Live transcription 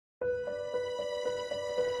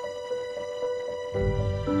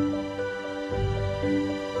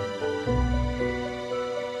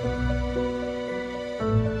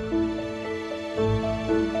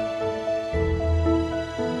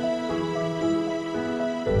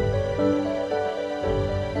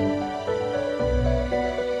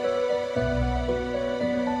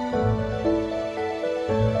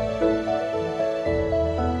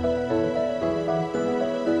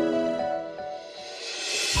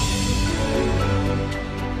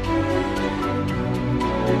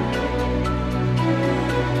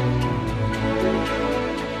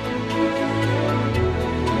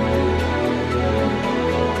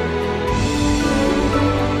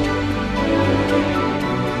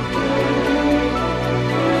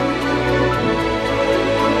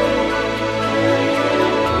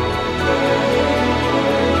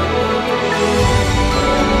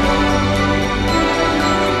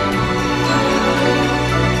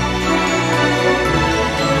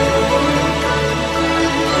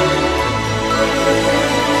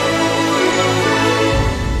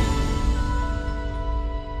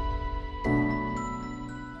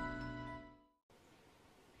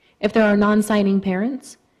If there are non-signing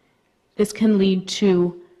parents, this can lead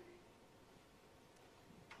to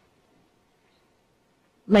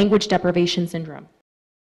language deprivation syndrome.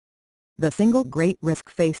 The single great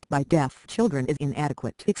risk faced by deaf children is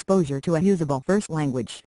inadequate exposure to a usable first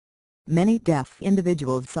language. Many deaf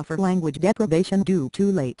individuals suffer language deprivation due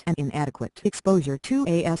to late and inadequate exposure to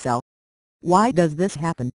ASL. Why does this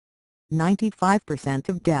happen? 95%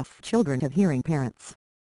 of deaf children have hearing parents.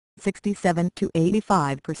 67 to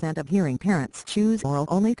 85% of hearing parents choose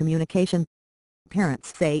oral-only communication.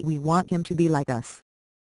 Parents say we want him to be like us.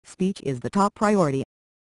 Speech is the top priority.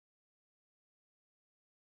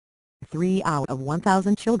 3 out of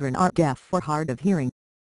 1,000 children are deaf or hard of hearing.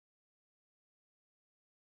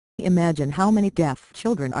 Imagine how many deaf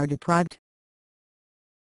children are deprived.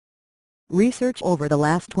 Research over the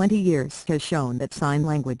last 20 years has shown that sign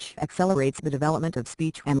language accelerates the development of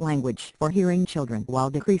speech and language for hearing children while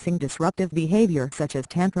decreasing disruptive behavior such as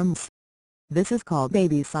tantrums. This is called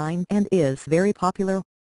baby sign and is very popular.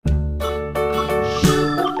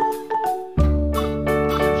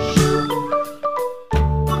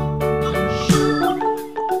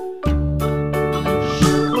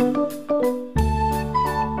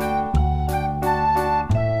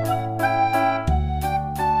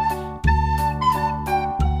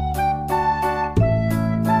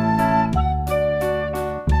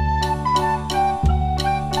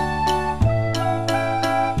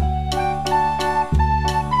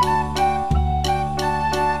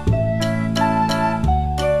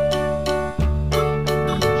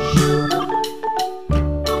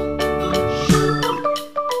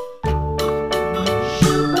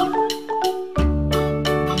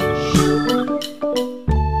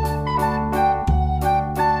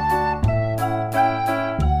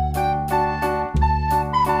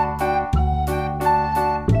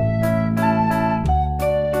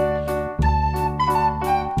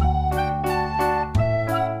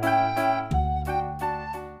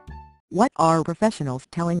 What are professionals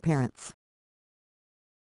telling parents?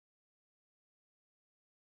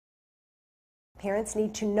 Parents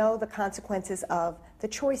need to know the consequences of the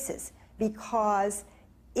choices, because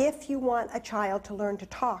if you want a child to learn to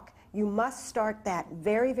talk, you must start that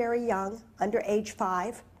very, very young, under age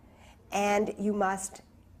 5, and you must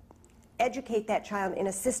educate that child in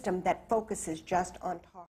a system that focuses just on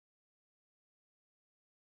talk.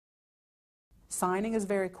 Signing is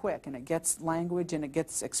very quick, and it gets language and it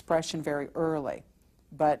gets expression very early.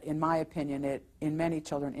 But in my opinion, it, in many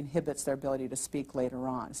children, inhibits their ability to speak later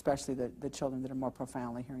on, especially the children that are more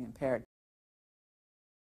profoundly hearing impaired.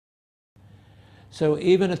 So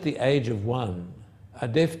even at the age of 1, a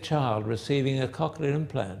deaf child receiving a cochlear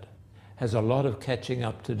implant has a lot of catching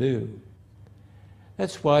up to do.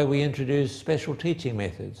 That's why we introduce special teaching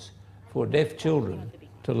methods for deaf children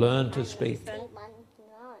to learn to speak.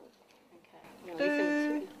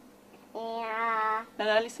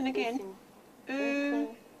 No, listen again. Ooh.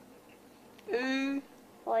 Ooh.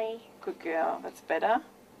 Oi. Good girl, that's better.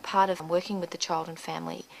 Part of working with the child and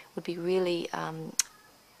family would be really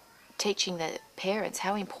teaching the parents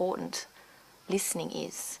how important listening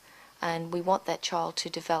is. And we want that child to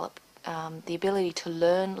develop the ability to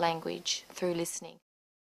learn language through listening.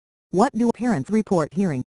 What do parents report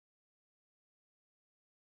hearing?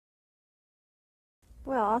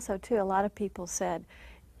 Well, also too, a lot of people said,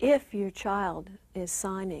 if your child is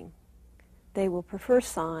signing, they will prefer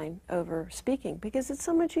sign over speaking because it's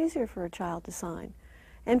so much easier for a child to sign.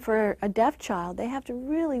 And for a deaf child, they have to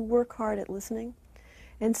really work hard at listening.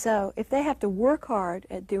 And so if they have to work hard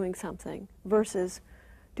at doing something versus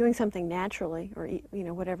doing something naturally, or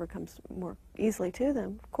whatever comes more easily to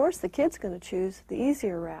them, of course the kid's going to choose the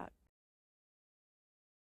easier route.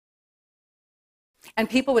 And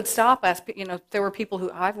people would stop us, there were people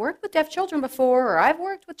who, I've worked with deaf children before, or I've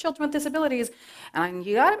worked with children with disabilities, and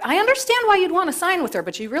I understand why you'd want to sign with her,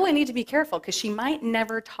 but you really need to be careful because she might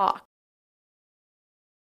never talk.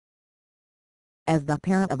 As the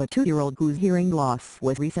parent of a 2-year-old whose hearing loss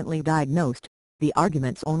was recently diagnosed, the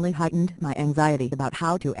arguments only heightened my anxiety about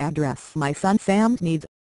how to address my son Sam's needs.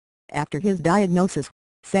 After his diagnosis,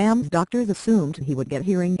 Sam's doctors assumed he would get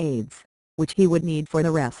hearing aids, which he would need for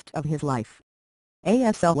the rest of his life.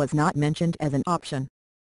 ASL was not mentioned as an option.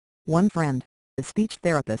 One friend, a speech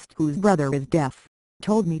therapist whose brother is deaf,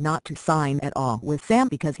 told me not to sign at all with Sam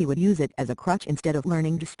because he would use it as a crutch instead of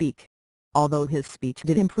learning to speak. Although his speech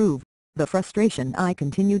did improve, the frustration I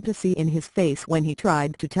continued to see in his face when he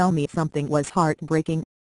tried to tell me something was heartbreaking.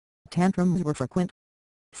 Tantrums were frequent.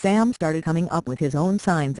 Sam started coming up with his own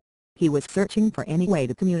signs. He was searching for any way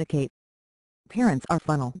to communicate. Parents are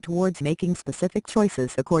funneled towards making specific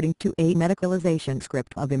choices according to a medicalization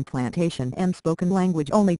script of implantation and spoken language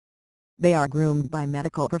only. They are groomed by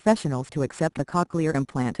medical professionals to accept a cochlear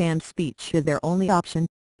implant and speech is their only option,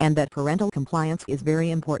 and that parental compliance is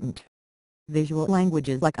very important. Visual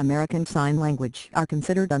languages like American Sign Language are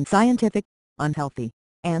considered unscientific, unhealthy,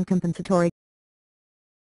 and compensatory.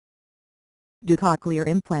 Do cochlear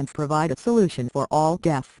implants provide a solution for all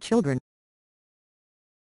deaf children?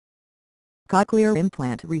 Cochlear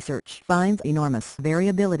implant research finds enormous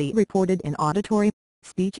variability reported in auditory,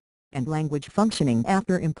 speech, and language functioning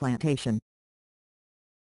after implantation.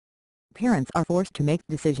 Parents are forced to make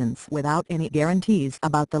decisions without any guarantees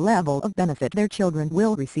about the level of benefit their children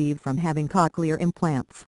will receive from having cochlear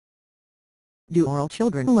implants. Do oral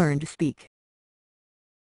children learn to speak?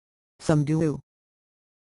 Some do.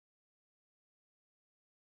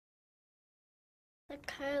 The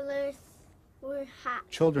colors were hot.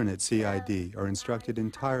 Children at CID are instructed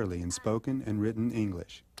entirely in spoken and written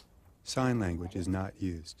English. Sign language is not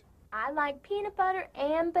used. I like peanut butter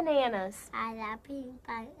and bananas. I love peanut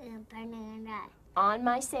butter and bananas. On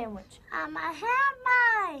my sandwich. On my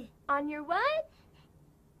hamburger. On your what?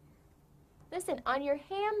 Listen, on your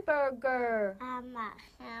hamburger. On my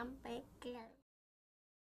hamburger.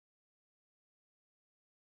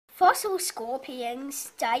 Fossil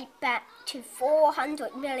scorpions date back to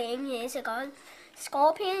 400 million years ago.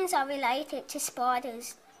 Scorpions are related to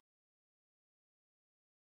spiders.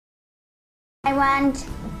 I want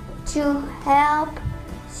to help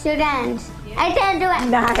students. I can do it.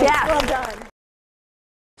 Nice. Yeah. Well done.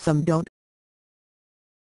 Some don't.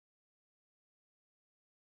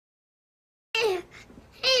 He's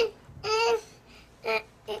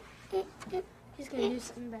going to do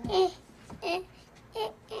something bad.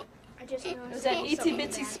 I just know. Was that itsy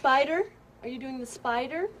bitsy spider? Are you doing the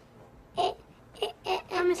spider? Thomas,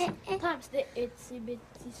 the itsy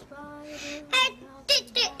bitsy spider.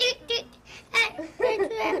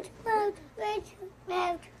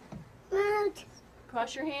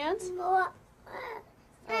 Cross your hands.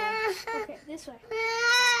 Okay, this way.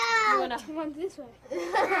 You wanna Come on, this way.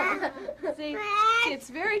 see? It's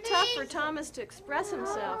very tough for Thomas to express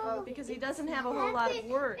himself because he doesn't have a whole lot of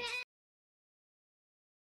words.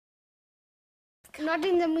 Not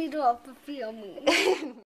in the middle of the filming.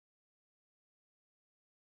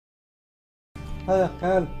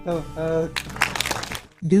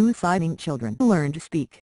 Do signing children learn to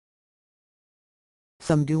speak?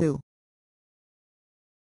 Some do.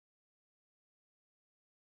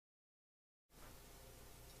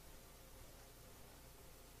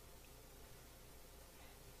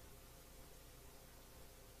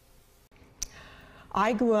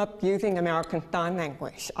 I grew up using American Sign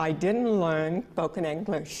Language. I didn't learn spoken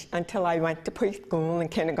English until I went to preschool and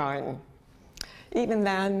kindergarten. Even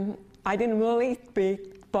then, I didn't really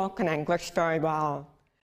speak spoken English very well.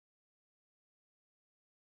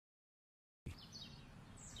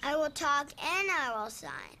 I will talk and I will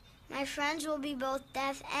sign. My friends will be both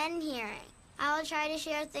deaf and hearing. I will try to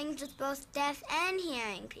share things with both deaf and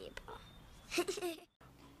hearing people.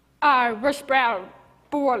 I was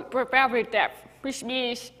born very deaf, which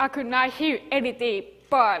means I could not hear anything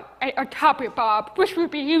but a copy bob, which would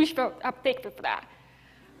be useful. I'm thankful for that.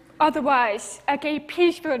 Otherwise, I get a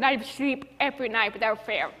peaceful night of sleep every night without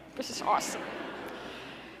fail, which is awesome.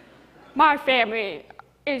 My family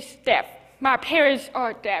is deaf. My parents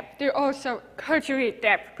are deaf. They're also culturally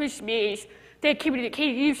deaf, which means they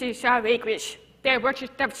communicate using sign language. They work in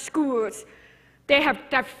deaf schools. They have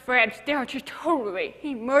deaf friends. They are just totally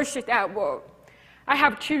immersed in that world. I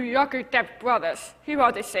have 2 younger deaf brothers who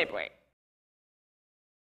are the same way.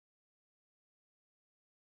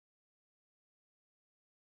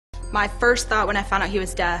 My first thought when I found out he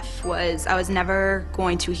was deaf was I was never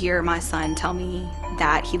going to hear my son tell me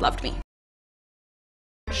that he loved me.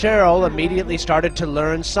 Cheryl immediately started to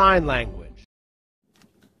learn sign language.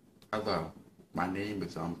 Hello, my name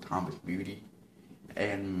is Thomas Beauty,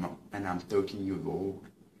 and I'm 13 years old.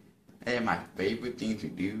 And my favorite thing to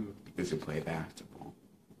do is to play basketball.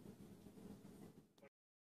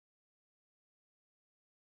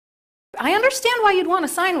 I understand why you'd want to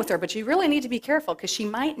sign with her, but you really need to be careful because she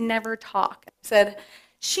might never talk. I said,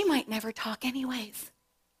 she might never talk anyways.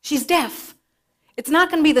 She's deaf. It's not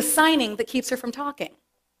going to be the signing that keeps her from talking.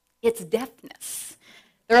 It's deafness.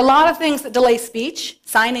 There are a lot of things that delay speech.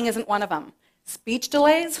 Signing isn't one of them. Speech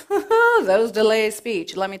delays, those delay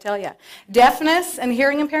speech, let me tell you. Deafness and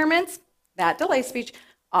hearing impairments, that delays speech.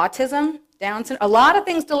 Autism, Down syndrome, a lot of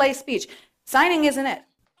things delay speech. Signing isn't it.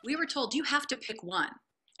 We were told you have to pick one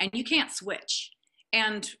and you can't switch.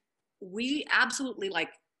 And we absolutely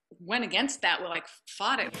went against that. We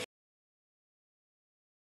fought it.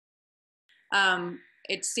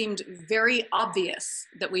 it seemed very obvious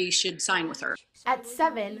that we should sign with her. At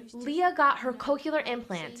 7, Leah got her cochlear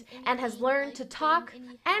implant and has learned to talk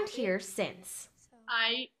and hear since.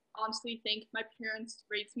 I honestly think my parents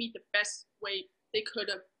raised me the best way they could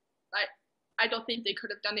have. I don't think they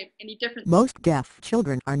could have done it any different. Most deaf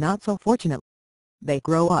children are not so fortunate. They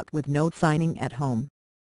grow up with no signing at home.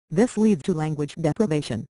 This leads to language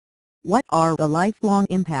deprivation. What are the lifelong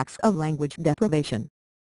impacts of language deprivation?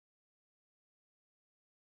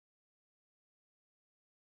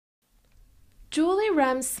 Julie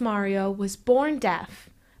Rems Smario was born deaf,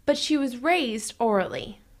 but she was raised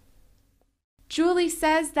orally. Julie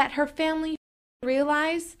says that her family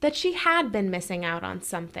realized that she had been missing out on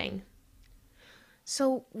something.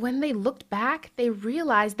 So when they looked back, they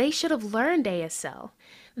realized they should have learned ASL.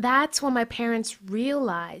 That's when my parents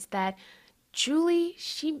realized that Julie,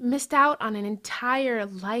 she missed out on an entire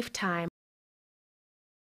lifetime.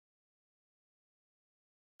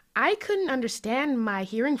 I couldn't understand my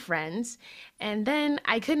hearing friends, and then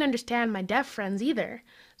I couldn't understand my deaf friends either.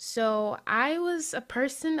 So I was a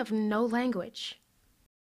person of no language.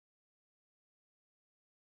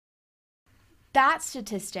 That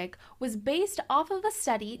statistic was based off of a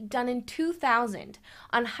study done in 2000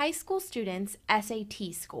 on high school students'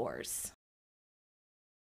 SAT scores.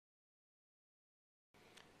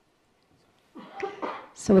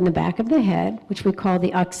 So in the back of the head, which we call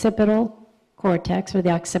the occipital cortex or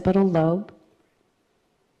the occipital lobe,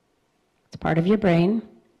 it's part of your brain.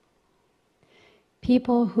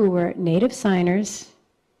 People who were native signers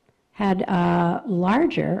had a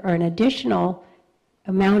larger or an additional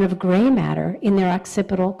amount of gray matter in their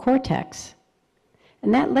occipital cortex.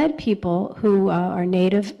 And that led people who are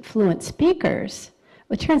native fluent speakers,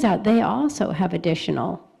 well, it turns out they also have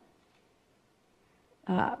additional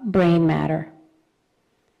brain matter.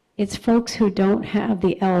 It's folks who don't have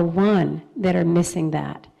the L1 that are missing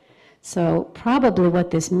that. So probably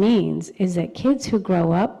what this means is that kids who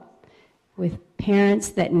grow up with parents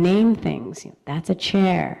that name things, that's a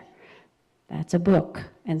chair, that's a book,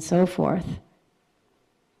 and so forth.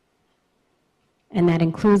 And that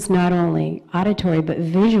includes not only auditory but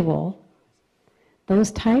visual.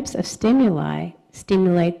 Those types of stimuli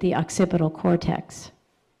stimulate the occipital cortex.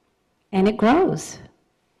 And it grows,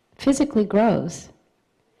 physically grows.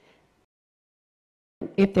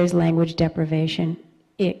 If there's language deprivation,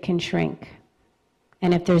 it can shrink.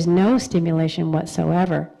 And if there's no stimulation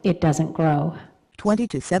whatsoever, it doesn't grow. 20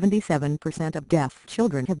 to 77% of deaf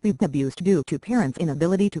children have been abused due to parents'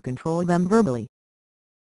 inability to control them verbally.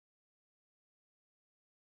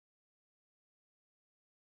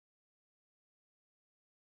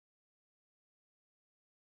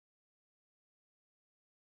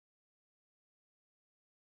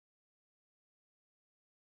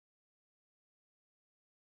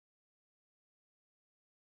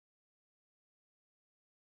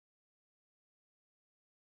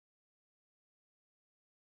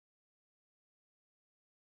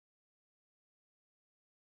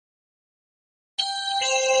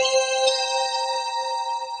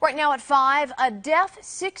 Right now at 5, a deaf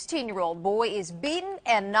 16-year-old boy is beaten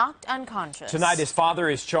and knocked unconscious. Tonight, his father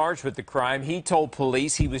is charged with the crime. He told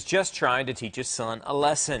police he was just trying to teach his son a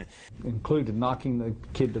lesson. Included knocking the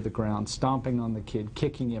kid to the ground, stomping on the kid,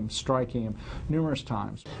 kicking him, striking him numerous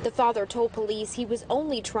times. The father told police he was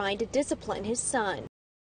only trying to discipline his son.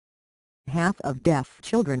 Half of deaf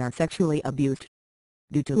children are sexually abused.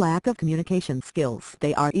 Due to lack of communication skills,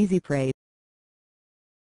 they are easy prey.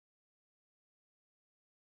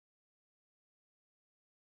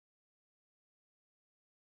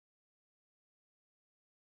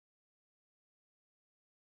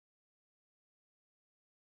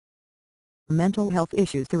 Mental health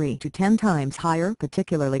issues 3 to 10 times higher,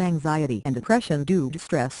 particularly anxiety and depression due to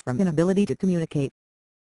stress from inability to communicate.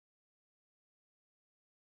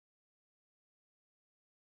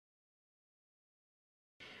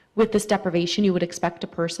 With this deprivation, you would expect a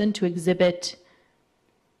person to exhibit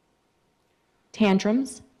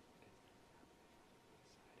tantrums.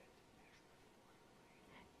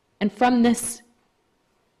 And from this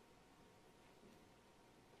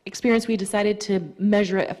experience, we decided to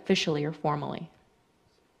measure it officially or formally.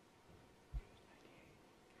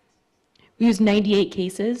 We used 98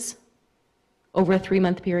 cases over a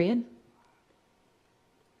 3-month period.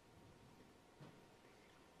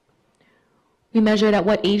 We measured at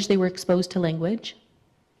what age they were exposed to language.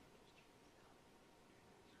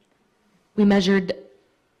 We measured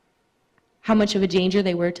how much of a danger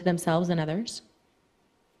they were to themselves and others.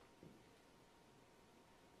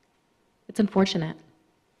 It's unfortunate.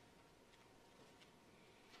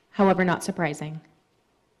 However, not surprising.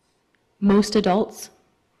 Most adults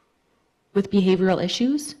with behavioral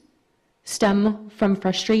issues stem from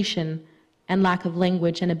frustration and lack of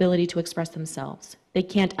language and ability to express themselves. They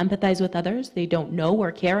can't empathize with others. They don't know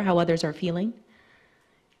or care how others are feeling.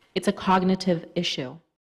 It's a cognitive issue.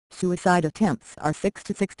 Suicide attempts are 6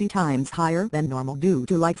 to 60 times higher than normal due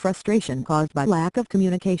to life frustration caused by lack of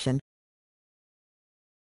communication.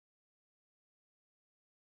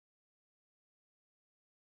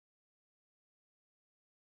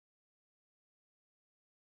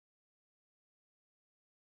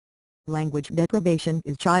 Language deprivation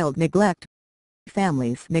is child neglect.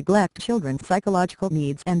 Families neglect children's psychological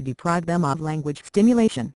needs and deprive them of language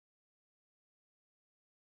stimulation.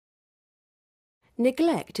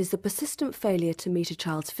 Neglect is the persistent failure to meet a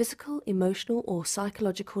child's physical, emotional, or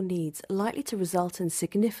psychological needs likely to result in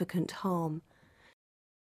significant harm.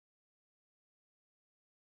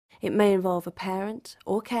 It may involve a parent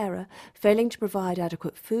or carer failing to provide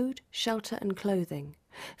adequate food, shelter, and clothing,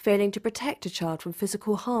 failing to protect a child from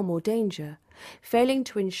physical harm or danger, failing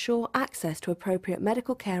to ensure access to appropriate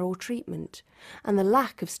medical care or treatment, and the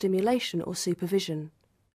lack of stimulation or supervision.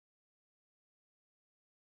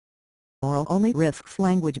 Oral only risks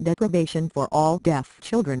language deprivation for all deaf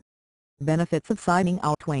children. Benefits of signing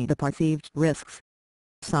outweigh the perceived risks.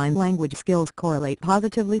 Sign language skills correlate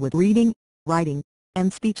positively with reading, writing,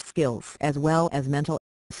 and speech skills as well as mental,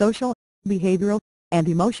 social, behavioral, and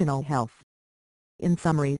emotional health. In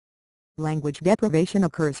summary, language deprivation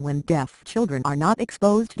occurs when deaf children are not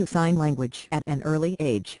exposed to sign language at an early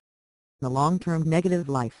age. The long-term negative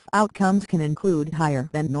life outcomes can include higher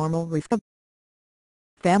than normal risk of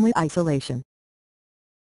family isolation,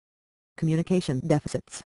 communication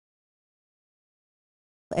deficits,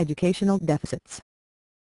 educational deficits,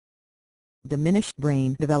 diminished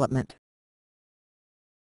brain development,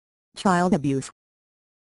 child abuse,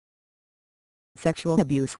 sexual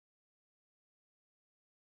abuse,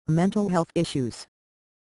 mental health issues,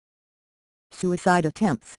 suicide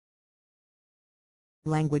attempts.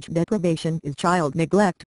 Language deprivation is child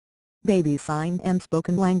neglect. Baby sign and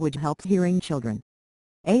spoken language helps hearing children.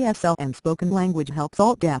 ASL and spoken language helps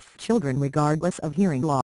all deaf children regardless of hearing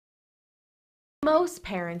loss. Most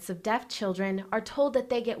parents of deaf children are told that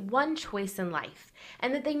they get one choice in life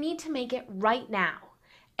and that they need to make it right now,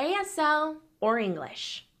 ASL or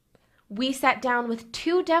English. We sat down with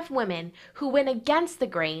two deaf women who went against the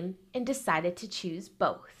grain and decided to choose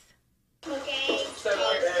both. Okay. So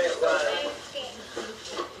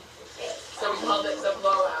we called it the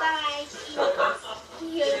blowout. Bye.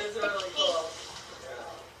 It was really cool.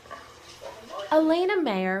 Elena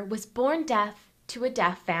Mayer was born deaf to a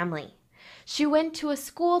deaf family. She went to a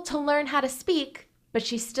school to learn how to speak, but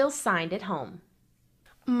she still signed at home.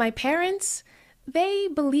 My parents, they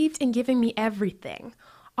believed in giving me everything.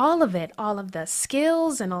 All of it, all of the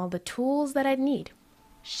skills and all the tools that I'd need.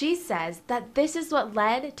 She says that this is what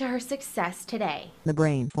led to her success today. The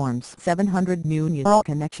brain forms 700 new neural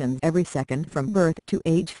connections every second from birth to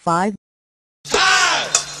age 5.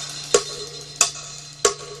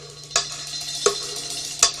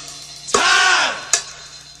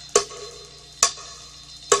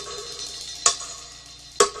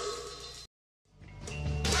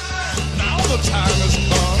 Now the time is